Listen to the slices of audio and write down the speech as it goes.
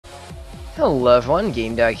Hello everyone,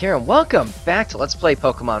 Game Dog here, and welcome back to Let's Play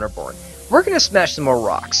Pokemon Reborn. We're gonna smash some more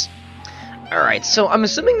rocks. Alright, so I'm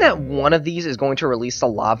assuming that one of these is going to release the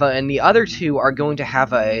lava, and the other two are going to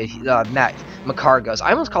have a Macargos.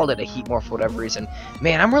 I almost called it a Heatmore for whatever reason.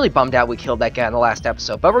 Man, I'm really bummed out we killed that guy in the last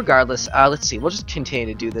episode, but regardless, let's see, we'll just continue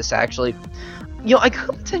to do this actually. You know, I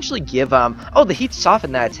could potentially give, oh, the heat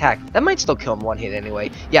softened that attack. That might still kill him one hit anyway.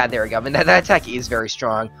 Yeah, there we go. I mean, that attack is very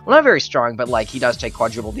strong. Well, not very strong, but, like, he does take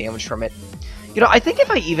quadruple damage from it. You know, I think if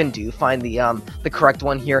I even do find the correct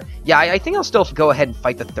one here, yeah, I think I'll still go ahead and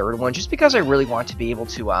fight the third one, just because I really want to be able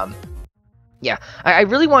to, yeah, I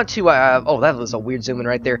really want to, oh, that was a weird zoom in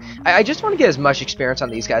right there. I just want to get as much experience on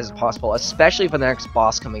these guys as possible, especially for the next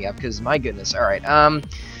boss coming up, because, my goodness, alright,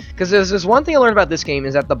 because there's one thing I learned about this game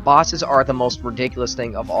is that the bosses are the most ridiculous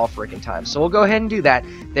thing of all freaking time. So we'll go ahead and do that.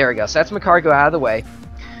 There we go. So that's Macargo out of the way.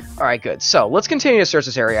 Alright, good. So let's continue to search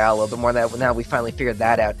this area out a little bit more now we finally figured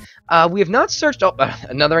that out. We have not searched... Oh,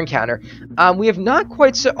 another encounter. We have not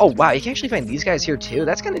quite... Oh, wow. You can actually find these guys here, too.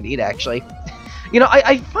 That's kind of neat, actually. You know,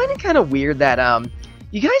 I find it kind of weird that...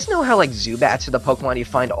 You guys know how, like, Zubats are the Pokemon you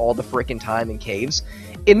find all the freaking time in caves?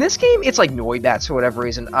 In this game, it's like Noibats for whatever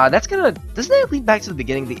reason. That's gonna... Doesn't that lead back to the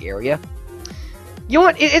beginning of the area? You know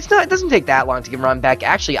what? It doesn't take that long to run back.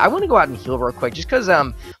 Actually, I want to go out and heal real quick, just because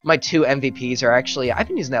my two MVPs are actually... I've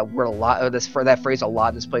been using that word a lot, that phrase a lot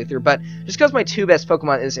in this playthrough, but just because my two best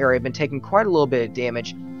Pokemon in this area have been taking quite a little bit of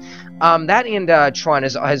damage. That and Tron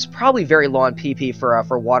has probably very low on PP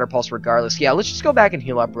for Water Pulse regardless. Yeah, let's just go back and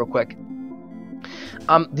heal up real quick.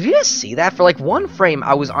 Did you guys see that? For like one frame,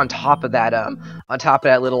 I was on top of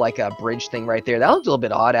that little like bridge thing right there. That looked a little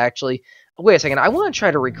bit odd, actually. Wait a second, I want to try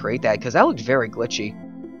to recreate that because that looked very glitchy.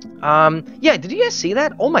 Yeah, did you guys see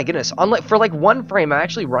that? Oh my goodness! For like one frame, I'm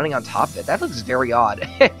actually running on top of it. That looks very odd.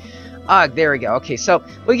 There we go. Okay, so,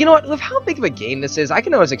 well, you know what? With how big of a game this is, I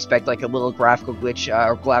can always expect like a little graphical glitch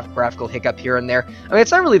or graphical hiccup here and there. I mean,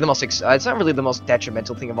 it's not really the most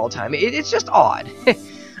detrimental thing of all time. It's just odd.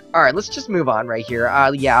 Alright, let's just move on right here.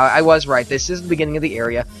 Yeah, I was right. This is the beginning of the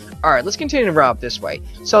area. Alright, let's continue to run up this way.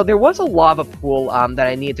 So, there was a lava pool that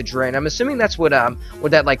I needed to drain. I'm assuming that's what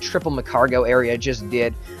that, like, triple Macargo area just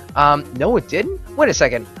did. No, it didn't? Wait a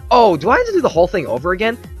second. Oh, do I have to do the whole thing over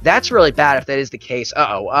again? That's really bad if that is the case.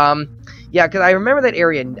 Uh-oh. Yeah, because I remember that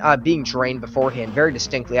area being drained beforehand very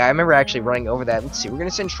distinctly. I remember actually running over that. Let's see, we're going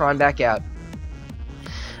to send Tron back out.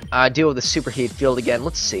 Deal with the superheat field again.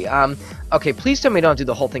 Let's see. Okay, please tell me I don't do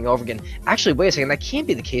the whole thing over again. Actually, wait a second. That can't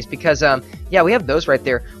be the case because, yeah, we have those right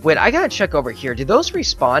there. Wait, I gotta check over here. Do those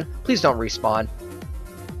respawn? Please don't respawn.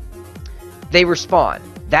 They respawn.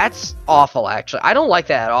 That's awful, actually. I don't like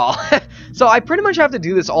that at all. So I pretty much have to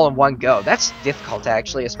do this all in one go. That's difficult,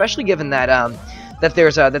 actually, especially given that, that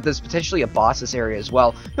there's potentially a boss this area as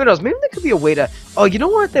well. Who knows? Maybe there could be a way to... Oh, you know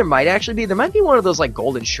what? There might actually be. There might be one of those like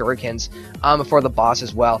golden shurikens for the boss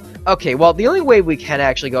as well. Okay, well the only way we can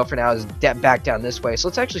actually go for now is back down this way. So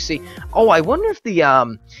let's actually see. Oh, I wonder if the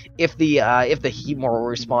Heatmore will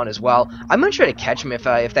respawn as well. I'm gonna try to catch him if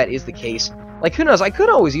that is the case. Like, who knows? I could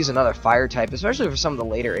always use another fire type, especially for some of the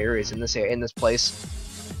later areas in this place.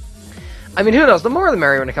 I mean, who knows? The more the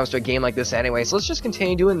merrier when it comes to a game like this anyway, so let's just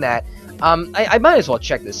continue doing that. I might as well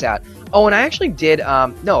check this out. Oh, and I actually did,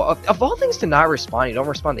 no, of all things to not respond, you don't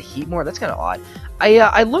respond to Heatmore? That's kind of odd.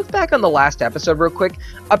 I looked back on the last episode real quick.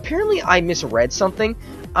 Apparently, I misread something.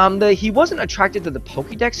 He wasn't attracted to the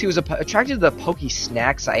Pokédex, he was attracted to the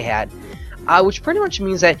Pokésnacks I had. Which pretty much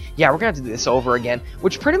means that, yeah, we're gonna have to do this over again.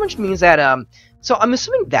 Which pretty much means that, so I'm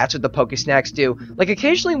assuming that's what the Pokésnacks do. Like,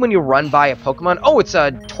 occasionally when you run by a Pokemon... Oh, it's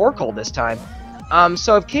a Torkoal this time.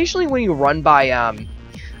 So occasionally when you run by,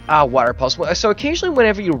 Water Pulse. So occasionally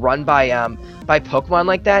whenever you run by Pokemon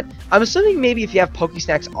like that, I'm assuming maybe if you have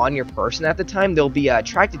Pokésnacks on your person at the time, they'll be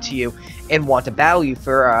attracted to you and want to battle you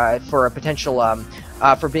for a potential,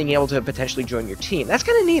 for being able to potentially join your team. That's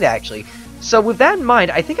kind of neat, actually. So with that in mind,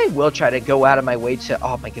 I think I will try to go out of my way to...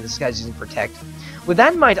 Oh my goodness, this guy's using Protect. With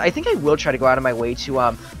that in mind, I think I will try to go out of my way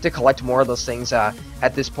to collect more of those things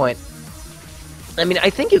at this point. I mean, I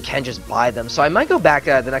think you can just buy them, so I might go back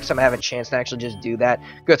the next time I have a chance to actually just do that.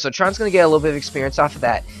 Good, so Tron's going to get a little bit of experience off of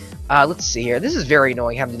that. Let's see here. This is very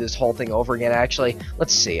annoying having to do this whole thing over again, actually.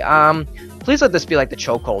 Let's see. Please let this be like the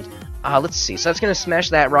chokehold. Let's see. So that's going to smash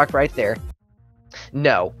that rock right there.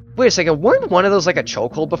 No. Wait a second, weren't one of those like a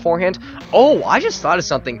chokehold beforehand? Oh, I just thought of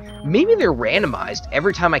something. Maybe they're randomized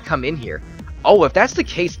every time I come in here. Oh, if that's the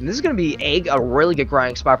case, then this is going to be a really good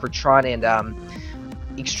grinding spot for Tron, and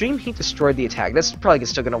Extreme Heat destroyed the attack. That's probably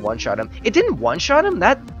still going to one-shot him. It didn't one-shot him?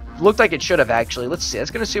 That looked like it should have, actually. Let's see,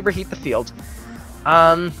 that's going to superheat the field.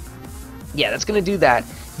 Yeah, that's going to do that.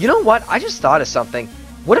 You know what? I just thought of something.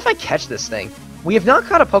 What if I catch this thing? We have not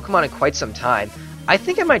caught a Pokemon in quite some time. I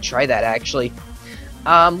think I might try that, actually.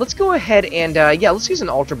 Let's go ahead and, yeah, let's use an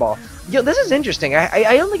Ultra Ball. Yo, this is interesting. I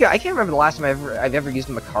can't remember the last time I've ever used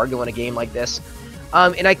a Macargo in a game like this.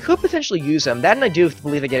 And I could potentially use them. That, and I do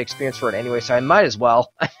believe I get experience for it anyway, so I might as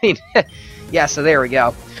well. I mean, yeah, so there we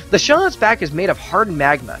go. The shell on its back is made of hardened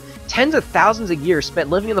magma. Tens of thousands of years spent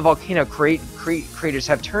living in the volcano craters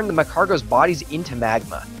have turned the Macargo's bodies into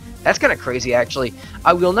magma. That's kind of crazy, actually.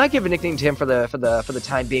 I will not give a nickname to him for the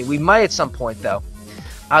time being. We might at some point, though.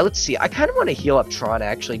 Let's see. I kind of want to heal up Tron,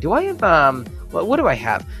 actually. Do I have, what do I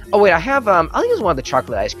have? Oh, wait, I have, I'll use one of the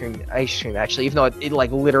chocolate ice cream, actually, even though it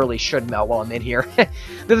like, literally should melt while I'm in here.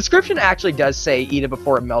 The description actually does say eat it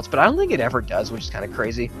before it melts, but I don't think it ever does, which is kind of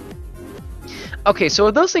crazy. Okay, so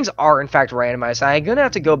if those things are, in fact, randomized, I'm gonna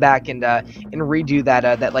have to go back and redo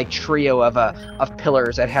that, like, trio of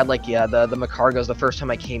pillars that had, like, yeah, the Macargos the first time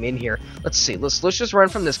I came in here. Let's see. Let's just run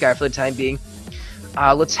from this guy for the time being.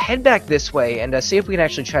 Let's head back this way and see if we can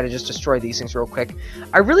actually try to just destroy these things real quick.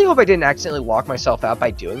 I really hope I didn't accidentally lock myself out by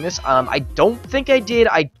doing this. I don't think I did.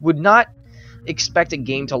 I would not expect a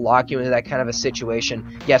game to lock you into that kind of a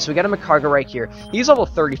situation. Yeah, so we got a Macargo right here. He's level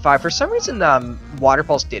 35. For some reason, Water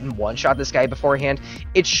Pulse didn't one-shot this guy beforehand.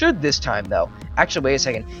 It should this time, though. Actually, wait a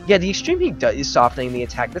second. Yeah, the Extreme Heat is softening the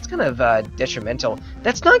attack. That's kind of detrimental.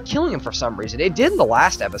 That's not killing him for some reason. It did in the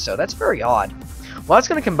last episode. That's very odd. Well, that's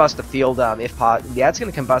going to combust the field, if possible. Yeah, it's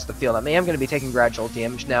going to combust the field. I am going to be taking gradual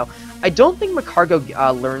damage now. I don't think Macargo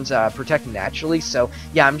learns Protect naturally, so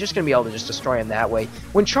yeah, I'm just going to be able to just destroy him that way.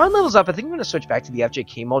 When Tron levels up, I think I'm going to switch back to the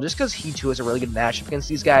FJK mold, just because he, too, is a really good matchup against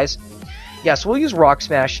these guys. Yeah, so we'll use Rock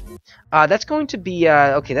Smash. That's going to be,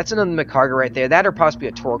 okay, that's another Macargo right there. That or possibly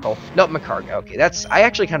a Torkoal. No, Macargo. Okay, I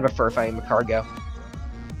actually kind of prefer fighting Macargo.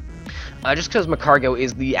 Just because Macargo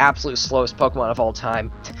is the absolute slowest Pokemon of all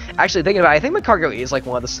time. Actually, thinking about it, I think Macargo is like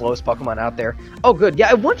one of the slowest Pokemon out there. Oh, good.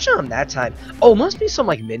 Yeah, I one-shot him that time. Oh, must be some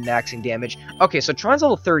like min-maxing damage. Okay, so Tron's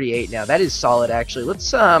level 38 now. That is solid, actually. Let's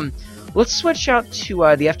switch out to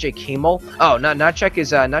the FJK Mole. Oh, not check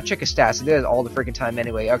his stats. It is all the freaking time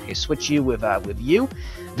anyway. Okay, switch you with you.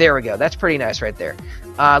 There we go. That's pretty nice right there.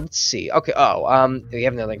 Let's see. Okay. Oh, we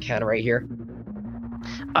have another encounter right here.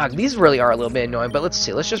 These really are a little bit annoying, but let's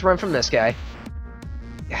see. Let's just run from this guy.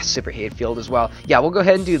 Yeah, super heated field as well. Yeah, we'll go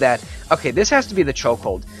ahead and do that. Okay, this has to be the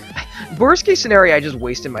chokehold. Worst case scenario, I just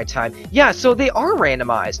wasted my time. Yeah, so they are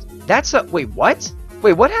randomized. That's a... Wait, what?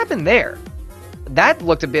 Wait, what happened there? That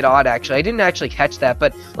looked a bit odd, actually. I didn't actually catch that,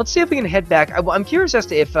 but let's see if we can head back. I'm curious as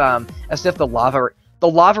to if the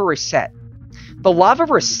lava reset. The lava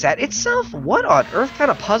reset itself? What on earth kind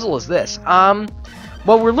of puzzle is this?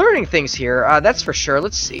 Well, we're learning things here, that's for sure.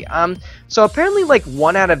 Let's see. So apparently, like,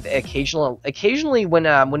 one out of occasionally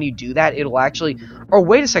when you do that, it'll actually... Or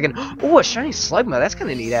wait a second. Oh, a shiny Slugma. That's kind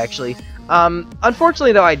of neat, actually.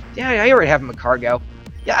 Unfortunately, though, I already have a Macargo.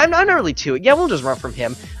 Yeah, I'm not really too... Yeah, we'll just run from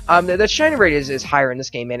him. The shiny rate is higher in this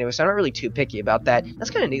game anyway, so I'm not really too picky about that. That's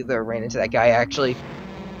kind of neat that I ran into that guy, actually.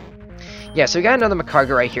 Yeah, so we got another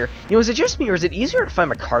Macargo right here. You know, is it just me, or is it easier to find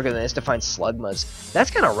Macargo than it is to find Slugmas? That's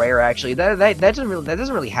kind of rare, actually. That doesn't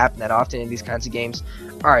really happen that often in these kinds of games.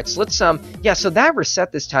 All right, so let's yeah, so that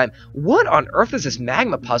reset this time. What on earth is this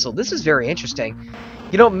magma puzzle? This is very interesting.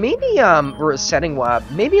 You know, maybe resetting,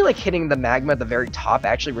 maybe like hitting the magma at the very top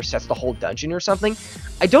actually resets the whole dungeon or something.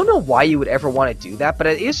 I don't know why you would ever want to do that, but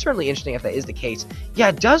it is certainly interesting if that is the case. Yeah,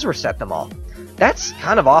 it does reset them all. That's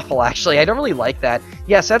kind of awful, actually. I don't really like that.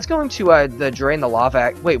 Yes, that's going to drain the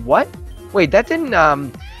lava. Wait, what? Wait, that didn't.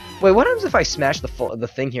 Wait, what happens if I smash the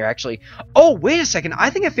thing here? Actually, oh, wait a second. I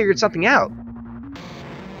think I figured something out.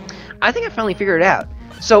 I think I finally figured it out.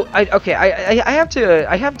 So I have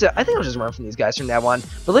to. I think I'll just run from these guys from now on.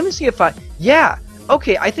 But let me see if yeah.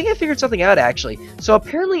 Okay, I think I figured something out, actually. So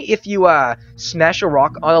apparently if you smash a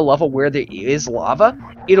rock on a level where there is lava,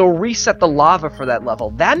 it'll reset the lava for that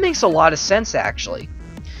level. That makes a lot of sense, actually.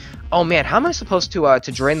 Oh man, how am I supposed to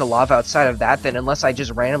drain the lava outside of that then, unless I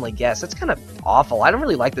just randomly guess? That's kind of awful. I don't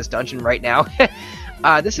really like this dungeon right now.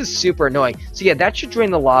 This is super annoying. So yeah, that should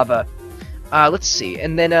drain the lava. Let's see,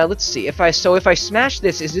 and then let's see. If I smash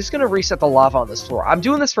this, is this going to reset the lava on this floor? I'm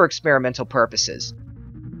doing this for experimental purposes.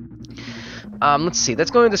 Let's see.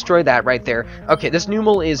 That's going to destroy that right there. Okay, this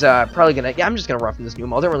Numel is probably gonna... Yeah, I'm just gonna run from this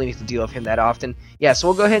Numel. I don't really need to deal with him that often. Yeah, so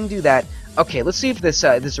we'll go ahead and do that. Okay, let's see if this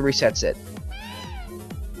resets it.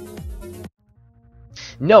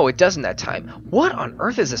 No, it doesn't that time. What on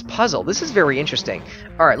earth is this puzzle? This is very interesting.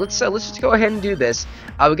 All right, let's just go ahead and do this.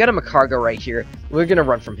 We got a Macargo right here. We're gonna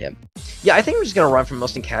run from him. Yeah, I think we're just gonna run from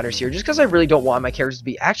most encounters here, just because I really don't want my characters to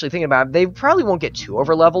be actually thinking about it. They probably won't get too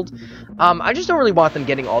over leveled. I just don't really want them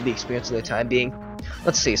getting all the experience at the time being.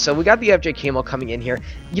 Let's see. So we got the FJ Camo coming in here.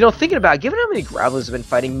 You know, thinking about it, given how many Gravelers have been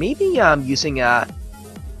fighting, maybe using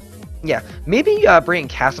yeah, maybe bringing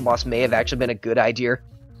Castle Boss may have actually been a good idea.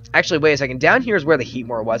 Actually, wait a second. Down here is where the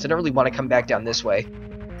Heatmore was. I don't really want to come back down this way.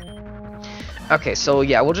 Okay, so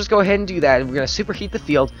yeah, we'll just go ahead and do that. We're going to superheat the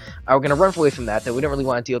field. We're going to run away from that, though. We don't really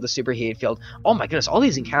want to deal with the superheated field. Oh my goodness, all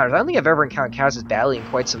these encounters. I don't think I've ever encountered encounters as badly in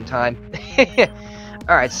quite some time.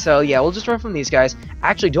 Alright, so yeah, we'll just run from these guys.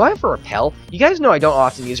 Actually, do I have a repel? You guys know I don't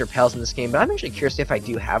often use repels in this game, but I'm actually curious if I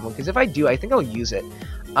do have one, because if I do, I think I'll use it.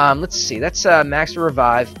 Let's see, that's Max to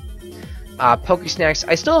Revive. Poke Snacks.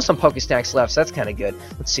 I still have some Poke Snacks left, so that's kind of good.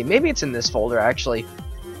 Let's see, maybe it's in this folder, actually.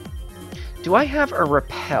 Do I have a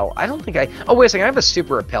repel? I don't think I... Oh, wait a second, I have a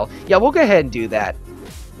super repel. Yeah, we'll go ahead and do that.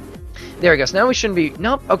 There we go, so now we shouldn't be...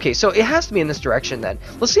 Nope, okay, so it has to be in this direction then.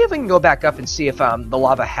 Let's see if I can go back up and see if the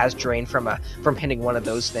lava has drained from hitting one of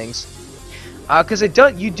those things. Because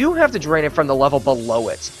you do have to drain it from the level below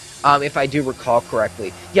it, if I do recall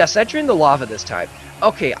correctly. Yes, that drained the lava this time.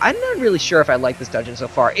 Okay, I'm not really sure if I like this dungeon so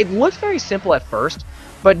far. It looked very simple at first,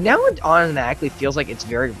 but now it automatically feels like it's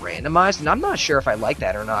very randomized, and I'm not sure if I like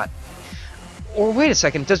that or not. Or wait a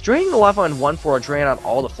second, does draining the lava on one floor drain on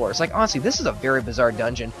all the floors? Like, honestly, this is a very bizarre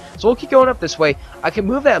dungeon. So we'll keep going up this way. I can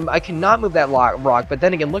move that. I cannot move that rock, but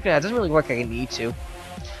then again, looking at it, it doesn't really look like I need to.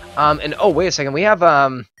 And oh, wait a second, we have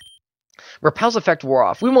Repel's effect wore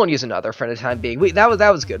off. We won't use another for the time being. That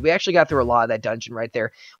was good. We actually got through a lot of that dungeon right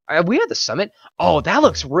there. We had the summit. Oh, that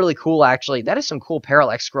looks really cool, actually. That is some cool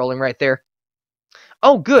parallax scrolling right there.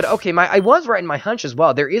 Oh, good. Okay, I was right in my hunch as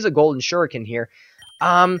well. There is a golden shuriken here.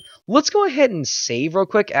 Let's go ahead and save real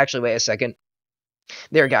quick. Actually, wait a second.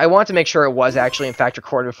 There we go. I want to make sure it was actually in fact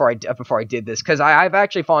recorded before I did this, because I've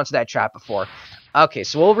actually fallen into that trap before. Okay,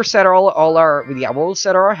 so we'll reset we'll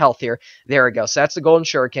reset our health here. There we go. So that's the golden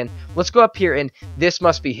shuriken. Let's go up here, and this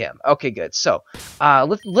must be him. Okay, good. So,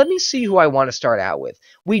 let me see who I want to start out with.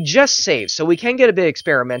 We just saved, so we can get a bit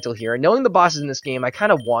experimental here. And knowing the bosses in this game, I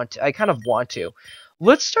kind of want to.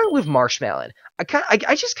 Let's start with Marshmallow.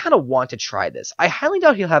 I just kind of want to try this. I highly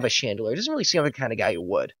doubt he'll have a chandelier. It doesn't really seem like the kind of guy who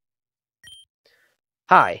would.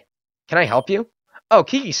 Hi, can I help you? Oh,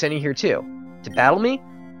 Kiki's sitting here too. To battle me?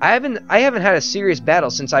 I haven't had a serious battle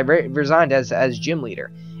since I resigned as gym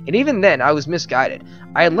leader, and even then I was misguided.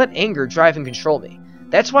 I had let anger drive and control me.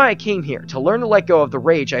 That's why I came here, to learn to let go of the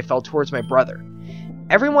rage I felt towards my brother.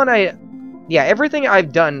 Everything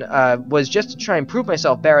I've done was just to try and prove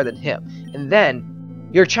myself better than him. And then,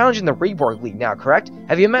 you're challenging the Reborn League now, correct?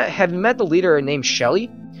 Have you met the leader named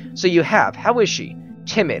Shelly? So you have. How is she?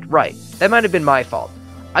 Timid, right. That might have been my fault.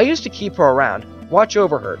 I used to keep her around, watch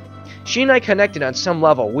over her. She and I connected on some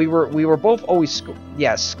level. We were both always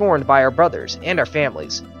scorned by our brothers and our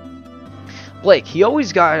families. Blake, he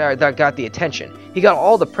always got the attention. He got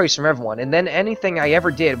all the praise from everyone, and then anything I ever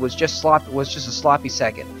did was just a sloppy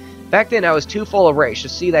second. Back then I was too full of rage to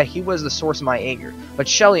see that he was the source of my anger, but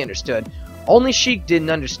Shelly understood. Only she didn't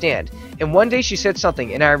understand. And one day she said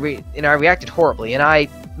something, and I reacted horribly, and I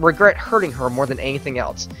regret hurting her more than anything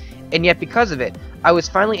else. And yet, because of it, I was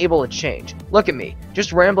finally able to change. Look at me,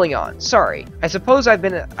 just rambling on. Sorry. I suppose I've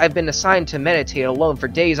been assigned to meditate alone for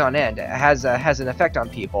days on end. It has an effect on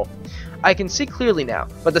people. I can see clearly now,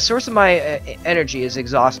 but the source of my energy is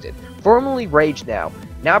exhausted. Formerly rage now.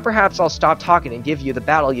 Now perhaps I'll stop talking and give you the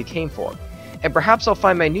battle you came for. And perhaps I'll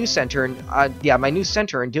find my new center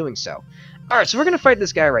in doing so. Alright, so we're gonna fight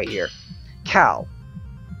this guy right here. Cal.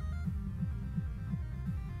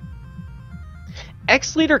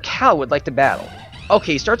 Ex-leader Cal would like to battle.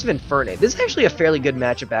 Okay, he starts with Infernape. This is actually a fairly good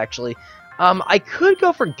matchup, actually. I could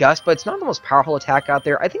go for Gust, but it's not the most powerful attack out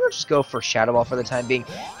there. I think I'll just go for Shadow Ball for the time being.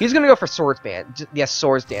 He's going to go for Swords Dance. Yes,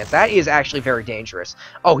 Swords Dance. That is actually very dangerous.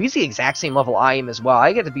 Oh, he's the exact same level I am as well.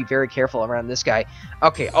 I get to be very careful around this guy.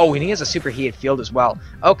 Okay, oh, and he has a superheated field as well.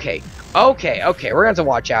 Okay, we're going to have to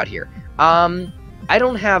watch out here. I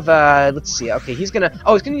don't have, let's see, okay, he's gonna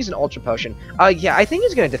use an Ultra Potion. Yeah, I think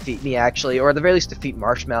he's gonna defeat me, actually, or at the very least defeat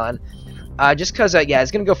Marshmallow. Just because, yeah, it's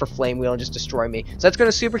going to go for Flame Wheel and just destroy me. So that's going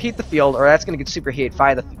to superheat the field, or that's going to get superheated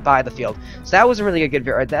by the field. So that wasn't really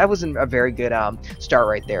a very good start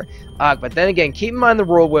right there. But then again, keep in mind the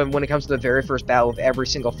rule when it comes to the very first battle of every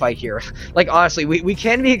single fight here. Like, honestly, we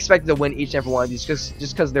can be expected to win each and every one of these just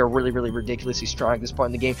because they're really, really ridiculously strong at this point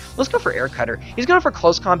in the game. Let's go for Air Cutter. He's going for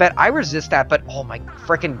close combat. I resist that, but oh my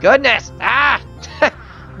freaking goodness! Ah!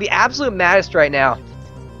 The absolute maddest right now.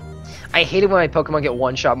 I hate it when my Pokemon get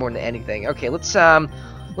one shot more than anything. Okay, let's go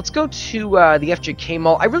to the FJK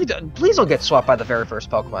Mall. I really don't, please don't get swapped by the very first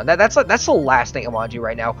Pokemon. That's the last thing I want to do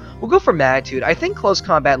right now. We'll go for Magnitude. I think close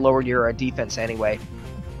combat lowered your defense anyway.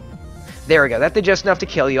 There we go. That did just enough to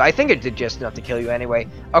kill you. I think it did just enough to kill you anyway.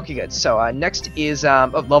 Okay, good. So, next is,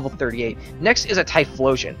 level 38. Next is a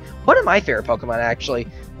Typhlosion. One of my favorite Pokemon, actually.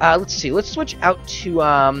 Let's see. Let's switch out to,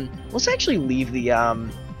 let's actually leave the,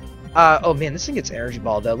 oh man, this thing gets Energy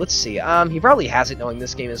Ball, though. Let's see. He probably has it knowing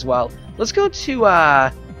this game as well. Let's go to,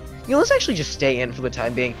 you know, let's actually just stay in for the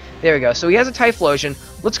time being. There we go. So he has a Typhlosion.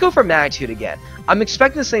 Let's go for Magnitude again. I'm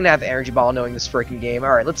expecting this thing to have Energy Ball knowing this freaking game.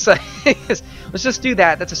 Alright, let's let's just do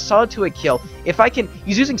that. That's a solid 2-hit kill. If I can,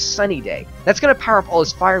 he's using Sunny Day. That's going to power up all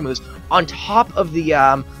his fire moves on top of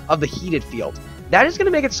the heated field. That is going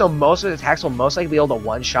to make it so most of his attacks will most likely be able to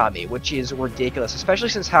one-shot me, which is ridiculous, especially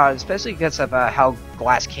because of how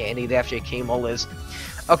glass candy the FJK Mole is.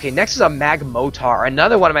 Okay, next is a Magmotar,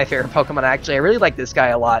 another one of my favorite Pokemon, actually. I really like this guy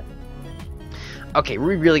a lot. Okay,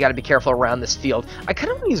 we really got to be careful around this field. I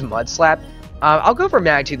kind of want to use Mud Slap. I'll go for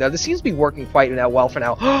Magnitude, though. This seems to be working quite well for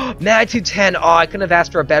now. Magnitude 10! Oh, I couldn't have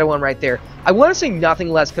asked for a better one right there. I want to say nothing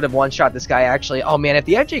less could have one-shot this guy, actually. Oh, man, if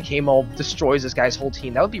the FJK Mole destroys this guy's whole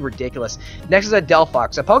team, that would be ridiculous. Next is a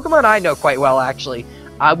Delphox, a Pokemon I know quite well, actually.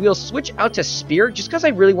 We'll switch out to Spirit, just because I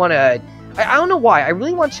really want to... I don't know why. I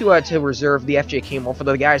really want to reserve the FJK Mole for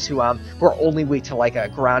the guys who are only weak to, like,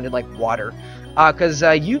 ground and, like, water. Because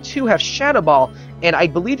you two have Shadow Ball, and I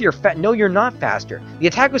believe you're no, you're not faster. The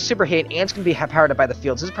attack was super hit, and it's going to be powered up by the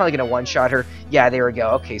field, so this is probably going to one-shot her. Yeah, there we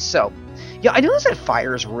go. Okay, so, yeah, I noticed that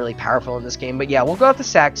fire is really powerful in this game, but yeah, we'll go out to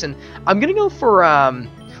Saxon. I'm going to go for,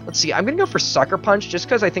 let's see, I'm going to go for Sucker Punch, just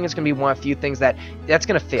because I think it's going to be one of a few things that's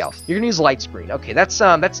going to fail. You're going to use Light Screen. Okay, that's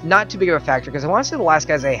not too big of a factor, because I want to say the last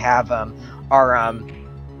guys I have, are,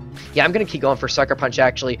 yeah, I'm going to keep going for Sucker Punch,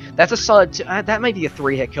 actually. That's a solid... that might be a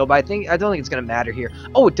 3-hit kill, but I don't think it's going to matter here.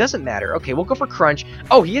 Oh, it doesn't matter. Okay, we'll go for Crunch.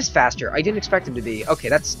 Oh, he is faster. I didn't expect him to be. Okay,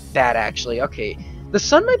 that's bad, actually. Okay. The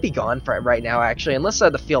sun might be gone for right now, actually, unless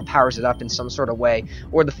the field powers it up in some sort of way,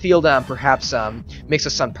 or the field perhaps makes the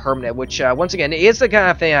sun permanent, which, once again, is the kind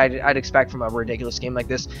of thing I'd expect from a ridiculous game like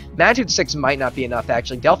this. Magnitude 6 might not be enough,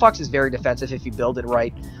 actually. Delphox is very defensive if you build it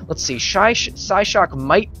right. Let's see, Psyshock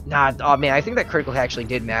might not... Oh, man, I think that critical hit actually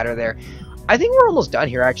did matter there. I think we're almost done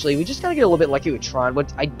here, actually. We just gotta get a little bit lucky with Tron,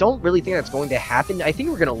 but I don't really think that's going to happen. I think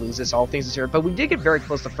we're gonna lose this, all things considered, but we did get very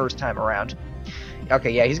close the first time around.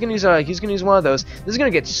 Okay, yeah, he's gonna use one of those. This is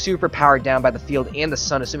gonna get super powered down by the field and the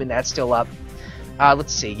sun, assuming that's still up.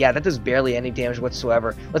 Let's see. Yeah, that does barely any damage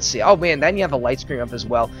whatsoever. Let's see. Oh man, then you have a light screen up as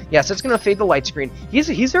well. Yeah, so it's gonna fade the light screen.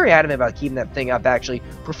 He's very adamant about keeping that thing up, actually,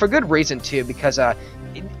 for good reason too, because I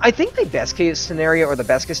think the best case scenario, or the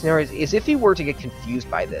best case scenario, is if he were to get confused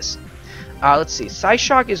by this. Let's see.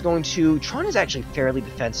 Psyshock is going to... Tron is actually fairly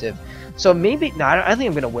defensive. So maybe... No, I think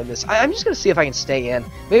I'm going to win this. I'm just going to see if I can stay in.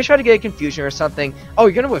 Maybe try to get a confusion or something. Oh,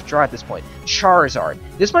 you're going to withdraw at this point. Charizard.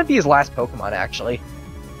 This might be his last Pokemon, actually.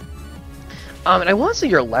 And I want to say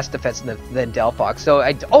you're less defensive than Delphox. So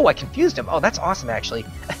I confused him. Oh, that's awesome, actually.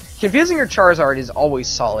 Confusing your Charizard is always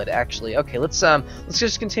solid, actually. Okay, let's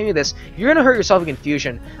just continue this. You're gonna hurt yourself in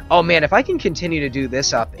confusion. Oh man, if I can continue to do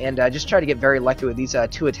this up and just try to get very lucky with these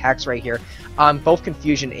two attacks right here, both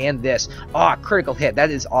confusion and this. Oh, critical hit.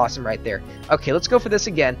 That is awesome right there. Okay, let's go for this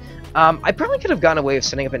again. I probably could have gone away with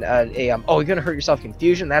setting up oh, you're gonna hurt yourself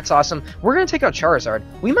confusion. That's awesome. We're gonna take out Charizard.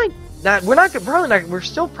 We might not. We're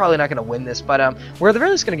still probably not gonna win this, but we're at the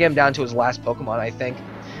very least gonna get him down to his last Pokemon, I think.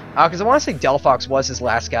 Because I want to say Delphox was his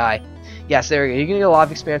last guy. Yes, there we go. You're going to get a lot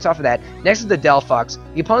of experience off of that. Next is the Delphox.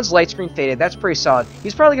 The opponent's light screen faded. That's pretty solid.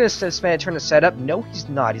 He's probably going to spend a turn to set up. No, he's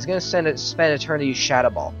not. He's going to spend a turn to use Shadow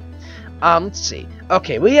Ball. Let's see.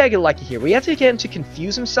 Okay, we gotta get lucky here. We have to get him to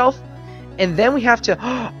confuse himself, and then we have to...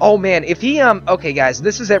 Oh, man. If he... Okay, guys.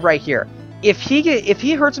 This is it right here. If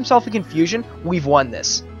he hurts himself in confusion, we've won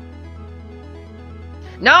this.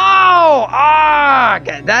 No! Ah!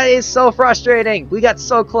 That is so frustrating. We got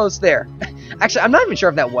so close there. Actually, I'm not even sure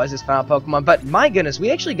if that was his final Pokemon, but my goodness,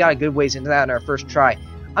 we actually got a good ways into that in our first try.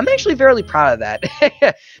 I'm actually fairly proud of that.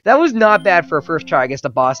 That was not bad for a first try against a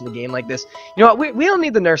boss in a game like this. You know what? We don't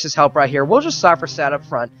need the nurse's help right here. We'll just stop for stat up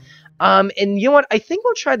front. And you know what? I think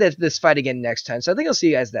we'll try this fight again next time, so I think I'll see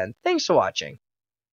you guys then. Thanks for watching.